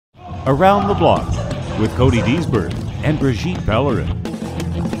Around the Block with Cody Diesbourg and Brigitte Pellerin.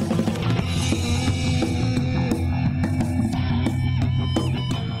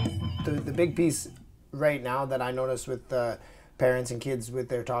 The big piece right now that I notice with parents and kids with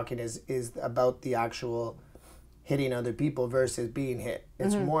their talking is about the actual hitting other people versus being hit.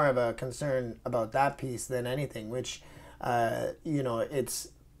 It's more of a concern about that piece than anything, which it's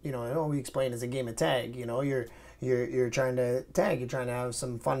we explain as a game of tag. You're trying to tag, you're trying to have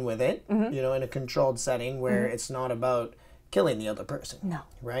some fun with it, in a controlled setting where it's not about killing the other person. No.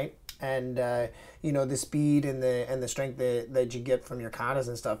 Right? And the speed and the strength that you get from your katas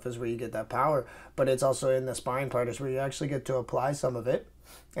and stuff is where you get that power. But it's also in the sparring part is where you actually get to apply some of it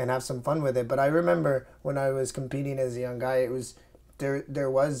and have some fun with it. But I remember when I was competing as a young guy, it was there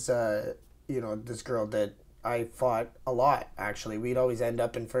was this girl that I fought a lot. Actually, we'd always end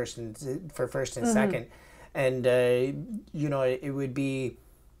up in first and second, and it would be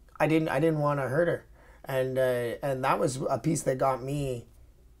I didn't want to hurt her, and that was a piece that got me.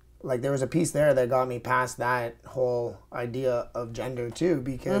 Like there was a piece there that got me past that whole idea of gender too,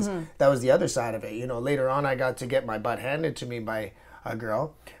 because that was the other side of it. Later on I got to get my butt handed to me by a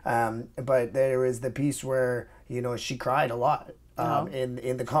girl, but there was the piece where she cried a lot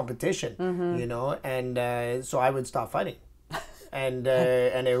in the competition, and so I would stop fighting, and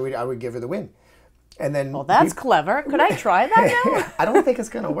I would give her the win. And then, well, that's clever. Could I try that now? I don't think it's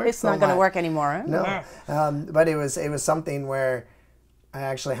gonna work. It's not gonna work anymore. Huh? No, but it was something where I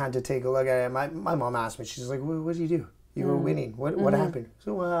actually had to take a look at it. My mom asked me, she's like, what did you do? You were winning. What happened?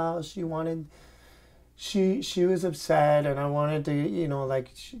 So, well, she was upset, and I wanted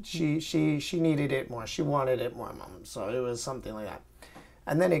to, she needed it more. She wanted it more, Mom. So it was something like that.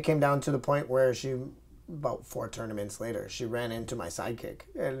 And then it came down to the point where about 4 tournaments later, she ran into my sidekick,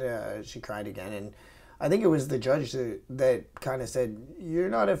 and she cried again. And I think it was the judge that kind of said, you're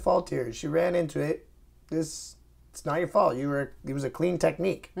not at fault here. She ran into it. It's not your fault. It was a clean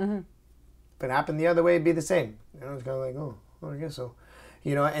technique. If it happened the other way, it'd be the same. I was kind of like, oh, I guess so.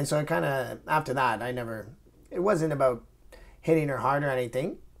 And so I kind of, after that, it wasn't about hitting her hard or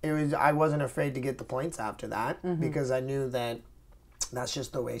anything. I wasn't afraid to get the points after that because I knew that that's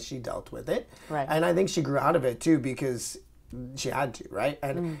just the way she dealt with it. Right. And I think she grew out of it too because she had to, right?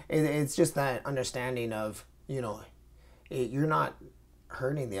 And it's just that understanding of, you're not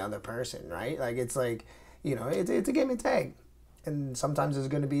hurting the other person, right? Like, it's like, it's a game of tag, and sometimes there's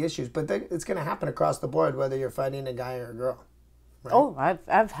going to be issues, but it's going to happen across the board, whether you're fighting a guy or a girl. Right? Oh,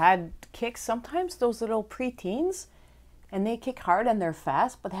 I've had kicks sometimes, those little preteens, and they kick hard and they're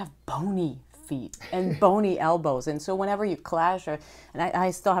fast, but they have bony feet and bony elbows, and so whenever you clash, and I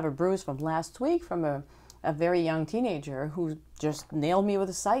still have a bruise from last week from a very young teenager who just nailed me with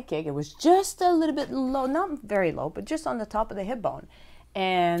a sidekick. It was just a little bit low, not very low, but just on the top of the hip bone.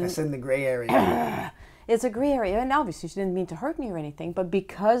 And that's in the gray area. It's a gray area, and obviously she didn't mean to hurt me or anything, but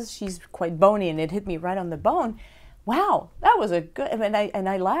because she's quite bony and it hit me right on the bone, wow, that was a good, and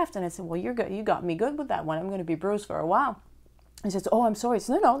I laughed and I said, well, you're good, you got me good with that one. I'm going to be bruised for a while. I said, oh, I'm sorry.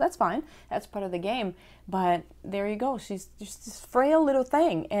 So, no, that's fine. That's part of the game. But there you go. She's just this frail little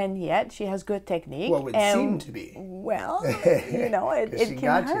thing, and yet she has good technique. Well, it seemed to be. Well, it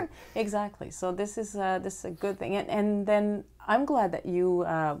can hurt. Exactly. So this is a good thing, and then I'm glad that you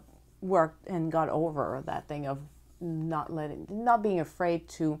worked and got over that thing of not being afraid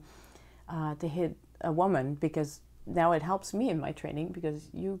to hit a woman, because now it helps me in my training because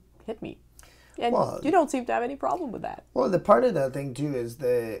you hit me. And you don't seem to have any problem with that. Well, the part of the thing too is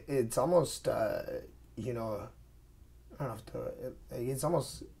it's almost I don't know it's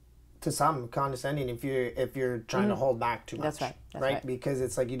almost to some condescending if you're trying to hold back too much. That's right. Because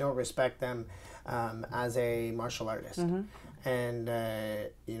it's like you don't respect them as a martial artist. And I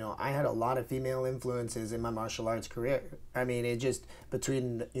had a lot of female influences in my martial arts career. I mean, it just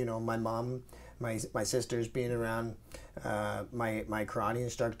between my mom, my sisters being around, my karate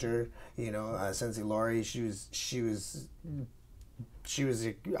instructor, Sensei Lori, she was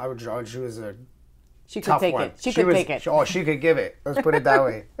a she could tough take one. it. She could take it. Oh, she could give it. Let's put it that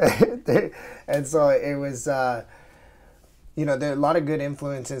way. And so it was, there are a lot of good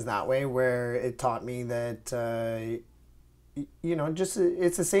influences that way where it taught me that, just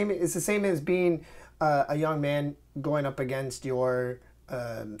it's the same. It's the same as being a young man going up against your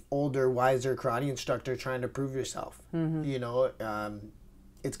older, wiser karate instructor trying to prove yourself.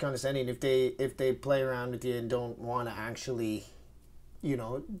 It's condescending if they play around with you and don't want to actually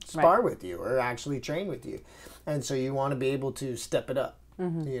spar with you or actually train with you. And so you want to be able to step it up,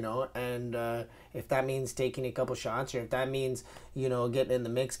 and if that means taking a couple shots, or if that means, getting in the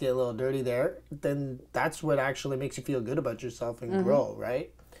mix, get a little dirty there, then that's what actually makes you feel good about yourself and grow,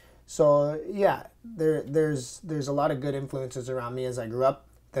 right? So yeah, there's a lot of good influences around me as I grew up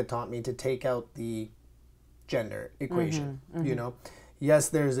that taught me to take out the gender equation. You know, yes,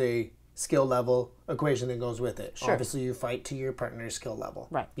 there's a skill level equation that goes with it. Sure. Obviously, you fight to your partner's skill level.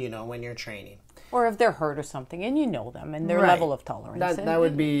 Right. You know, when you're training. Or if they're hurt or something, and you know them and their Right. level of tolerance. That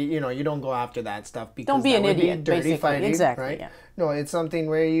would be, you know, you don't go after that stuff because Don't be that an would idiot, dirty basically. fighting, Exactly, right? yeah. No, it's something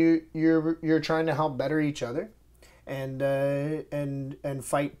where you're trying to help better each other, and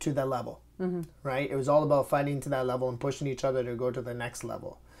fight to that level, right? It was all about fighting to that level and pushing each other to go to the next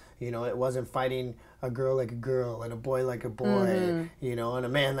level. You know, it wasn't fighting a girl like a girl and a boy like a boy, you know, and a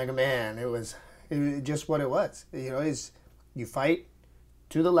man like a man. It was just what it was. You know, is you fight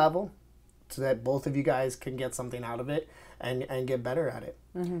to the level so that both of you guys can get something out of it and get better at it.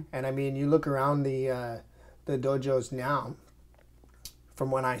 And I mean, you look around the dojos now,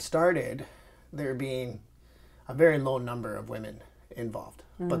 from when I started, there being a very low number of women involved.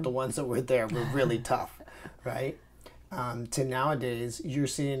 But the ones that were there were really tough, right? To nowadays, you're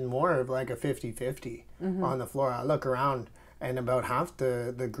seeing more of like a 50-50 on the floor. I look around and about half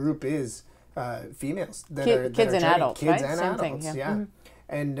the group is females that are kids and training. adults, Kids right? and Same adults, thing, yeah.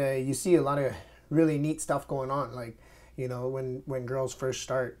 And you see a lot of really neat stuff going on. Like, you know, when girls first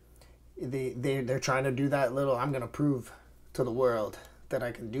start, they're trying to do that little, I'm going to prove to the world that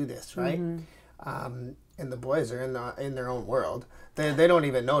I can do this, right? And the boys are in their own world. They don't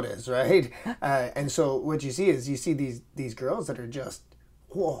even notice, right? And so what you see is these girls that are just,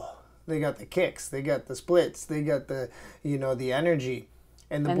 whoa, they got the kicks, they got the splits, they got the, you know, the energy.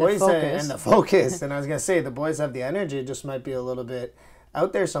 And the boys and the focus. And I was going to say, the boys have the energy, it just might be a little bit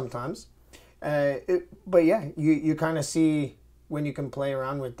out there sometimes. But yeah, you kind of see when you can play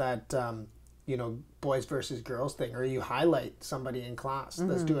around with that, you know, boys versus girls thing, or you highlight somebody in class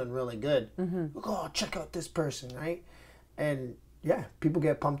that's doing really good. Look, oh, check out this person, right? And yeah, people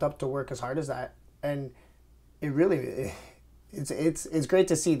get pumped up to work as hard as that. And it really, it's great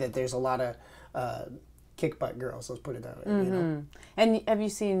to see that there's a lot of kick butt girls, let's put it that way. You know? And have you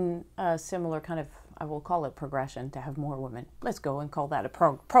seen a similar kind of, I will call it progression, to have more women, let's go and call that a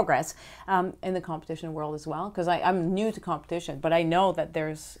progress, in the competition world as well? Because I'm new to competition, but I know that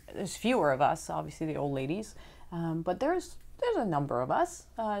there's fewer of us, obviously the old ladies, but there's a number of us,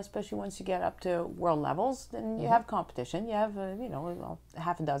 especially once you get up to world levels. Then you have competition. You have, you know,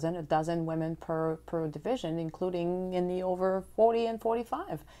 half a dozen women per division, including in the over 40 and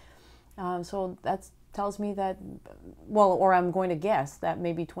 45. So that tells me that, well, or I'm going to guess that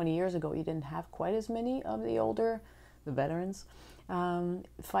maybe 20 years ago you didn't have quite as many of the veterans,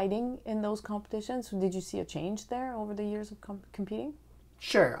 fighting in those competitions. Did you see a change there over the years of competing?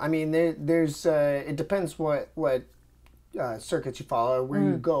 Sure. I mean, there's it depends what circuits you follow or where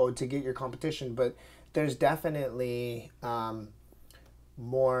you go to get your competition, but there's definitely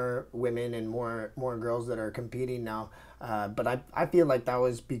more women and more girls that are competing now. But I feel like that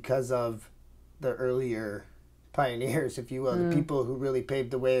was because of the earlier pioneers, if you will, the people who really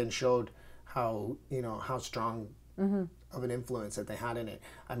paved the way and showed how strong of an influence that they had in it.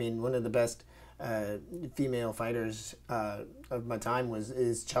 I mean, one of the best female fighters of my time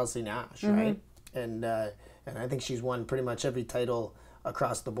is Chelsea Nash, right? And I think she's won pretty much every title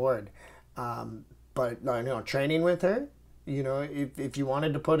across the board. But you know, training with her, you know, if you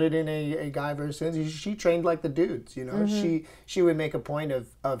wanted to put it in a guy versus, she trained like the dudes. You know, she would make a point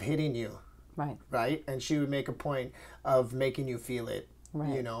of hitting you. Right. And she would make a point of making you feel it.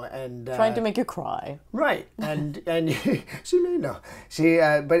 Right. You know, and trying to make you cry. Right. And she may know.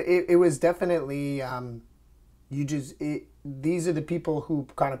 But it was definitely these are the people who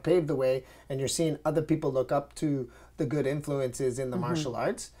kind of paved the way, and you're seeing other people look up to the good influences in the martial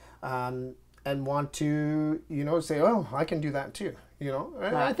arts, and want to, you know, say, oh, I can do that too. You know,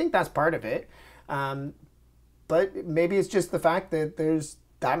 and I think that's part of it. But maybe it's just the fact that there's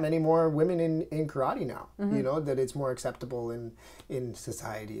that many more women in karate now, you know, that it's more acceptable in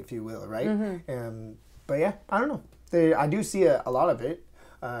society, if you will, right? But yeah, I don't know. I do see a lot of it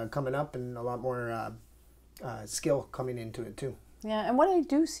coming up, and a lot more skill coming into it too. Yeah, and what I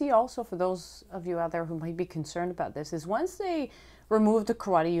do see also, for those of you out there who might be concerned about this, is once they remove the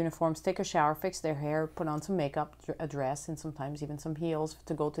karate uniforms, take a shower, fix their hair, put on some makeup, a dress, and sometimes even some heels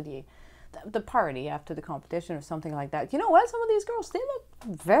to go to the party after the competition or something like that. You know what? Some of these girls, they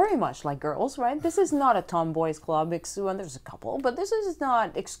look very much like girls, right? This is not a tomboys club. Well, there's a couple, but this is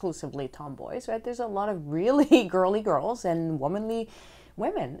not exclusively tomboys, right? There's a lot of really girly girls and womanly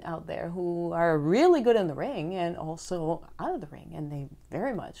women out there who are really good in the ring and also out of the ring, and they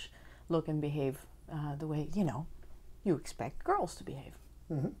very much look and behave the way, you know, you expect girls to behave.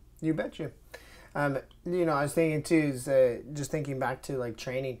 You betcha. You know, I was thinking too, is just thinking back to like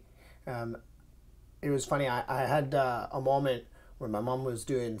training. it was funny. I had a moment where my mom was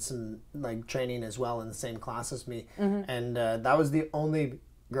doing some like training as well in the same class as me, and that was the only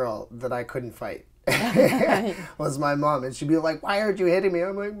girl that I couldn't fight. Was my mom, and she'd be like, "Why aren't you hitting me?"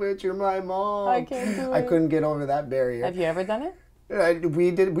 I'm like, "But you're my mom." I can't do it. I couldn't get over that barrier. Have you ever done it?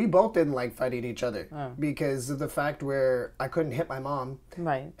 We both didn't like fighting each other because of the fact where I couldn't hit my mom,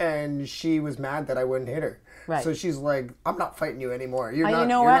 Right. and she was mad that I wouldn't hit her. Right. So she's like, "I'm not fighting you anymore. You're you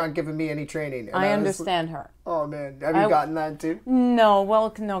know you're what? not giving me any training." And I was understand her. oh man, have you gotten that too? No,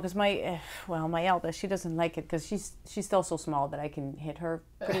 well, no, because my eldest, she doesn't like it because she's still so small that I can hit her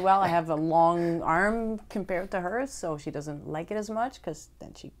pretty well. I have a long arm compared to hers, so she doesn't like it as much because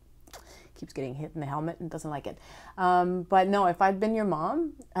then she keeps getting hit in the helmet and doesn't like it. But no, if I'd been your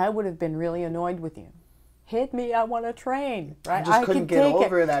mom, I would have been really annoyed with you. Hit me, I want to train. Right? I just couldn't get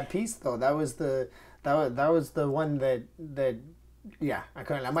over that piece though. That was the one that. Yeah, I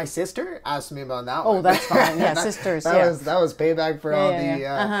couldn't. My sister asked me about that one. Oh, that's fine. Yeah, sisters. That was payback for all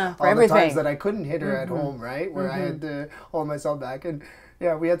the all the times that I couldn't hit her at home, right? Where I had to hold myself back, and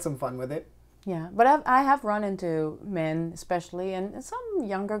yeah, we had some fun with it. Yeah, but I have run into men, especially, and some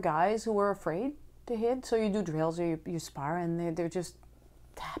younger guys who were afraid to hit. So you do drills or you spar, and they're just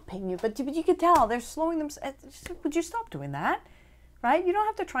tapping you. But you can tell they're slowing them. Would you stop doing that? Right? You don't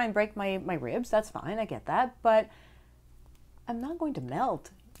have to try and break my ribs. That's fine. I get that, but I'm not going to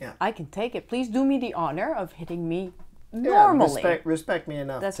melt. Yeah. I can take it. Please do me the honor of hitting me normally. Respect me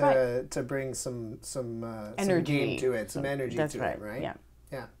enough to bring some energy game to it, some energy to it, right? Yeah.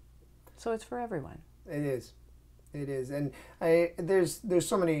 Yeah. So it's for everyone. It is, and there's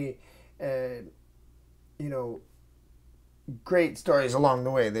so many, great stories along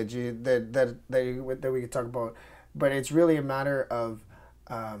the way that we could talk about, but it's really a matter of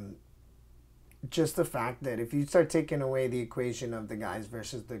just the fact that if you start taking away the equation of the guys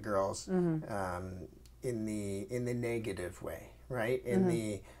versus the girls, in the negative way, right? In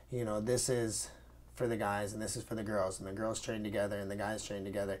the this is for the guys and this is for the girls, and the girls train together and the guys train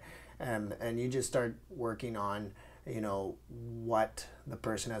together. And you just start working on, what the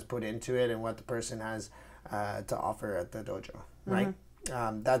person has put into it and what the person has to offer at the dojo, right?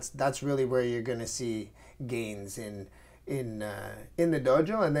 That's really where you're going to see gains in the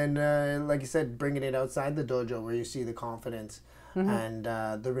dojo, and then like you said, bringing it outside the dojo where you see the confidence and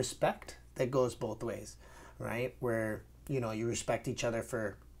the respect that goes both ways, right? Where you respect each other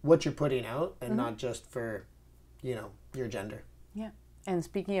for what you're putting out and not just for your gender. Yeah. And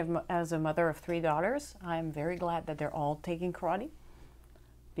speaking of, as a mother of 3 daughters, I'm very glad that they're all taking karate,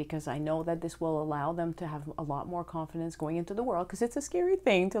 because I know that this will allow them to have a lot more confidence going into the world, because it's a scary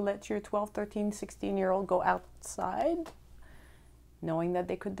thing to let your 12, 13, 16-year-old go outside knowing that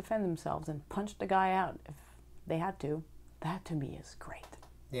they could defend themselves and punch the guy out if they had to. That to me is great.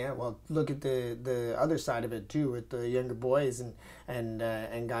 Yeah, well, look at the other side of it too, with the younger boys and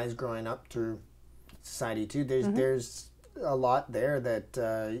guys growing up through society too. There's a lot there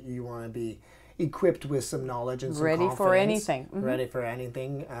that you want to be equipped with some knowledge and some ready confidence. for anything. Ready for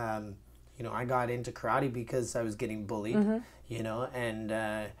anything. I got into karate because I was getting bullied. And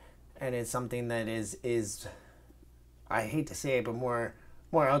it's something that is I hate to say it, but more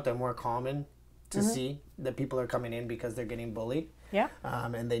out there, more common to see that people are coming in because they're getting bullied. Yeah.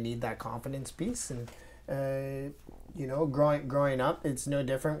 And they need that confidence piece. And growing up, it's no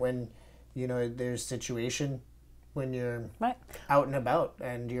different when there's situation when you're out and about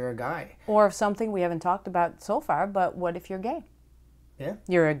and you're a guy. Or something we haven't talked about so far, but what if you're gay? Yeah.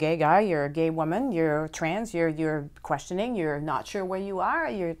 You're a gay guy, you're a gay woman, you're trans, you're questioning, you're not sure where you are,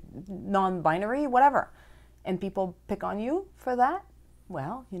 you're non-binary, whatever. And people pick on you for that.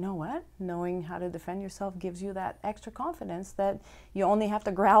 Well, you know what? Knowing how to defend yourself gives you that extra confidence that you only have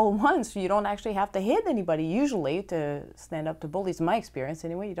to growl once. You don't actually have to hit anybody usually to stand up to bullies. In my experience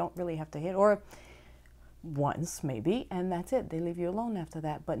anyway, you don't really have to hit, or once maybe, and that's it. They leave you alone after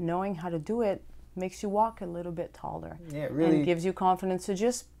that. But knowing how to do it makes you walk a little bit taller. Yeah, it really. And gives you confidence to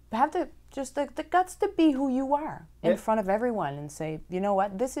just have the guts to be who you are in front of everyone and say, you know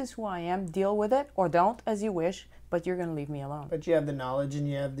what, this is who I am, deal with it, or don't, as you wish, but you're going to leave me alone. But you have the knowledge and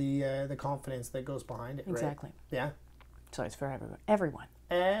you have the confidence that goes behind it, exactly. Right? Yeah. So it's for everyone.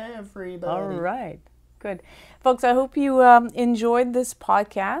 Everybody. All right. Good. Folks, I hope you enjoyed this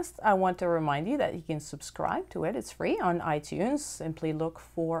podcast. I want to remind you that you can subscribe to it. It's free on iTunes. Simply look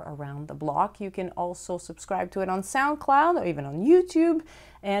for Around the Block. You can also subscribe to it on SoundCloud or even on YouTube.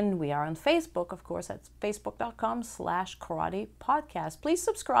 And we are on Facebook, of course. That's facebook.com/karate podcast. Please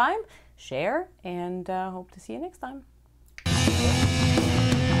subscribe, share, and hope to see you next time.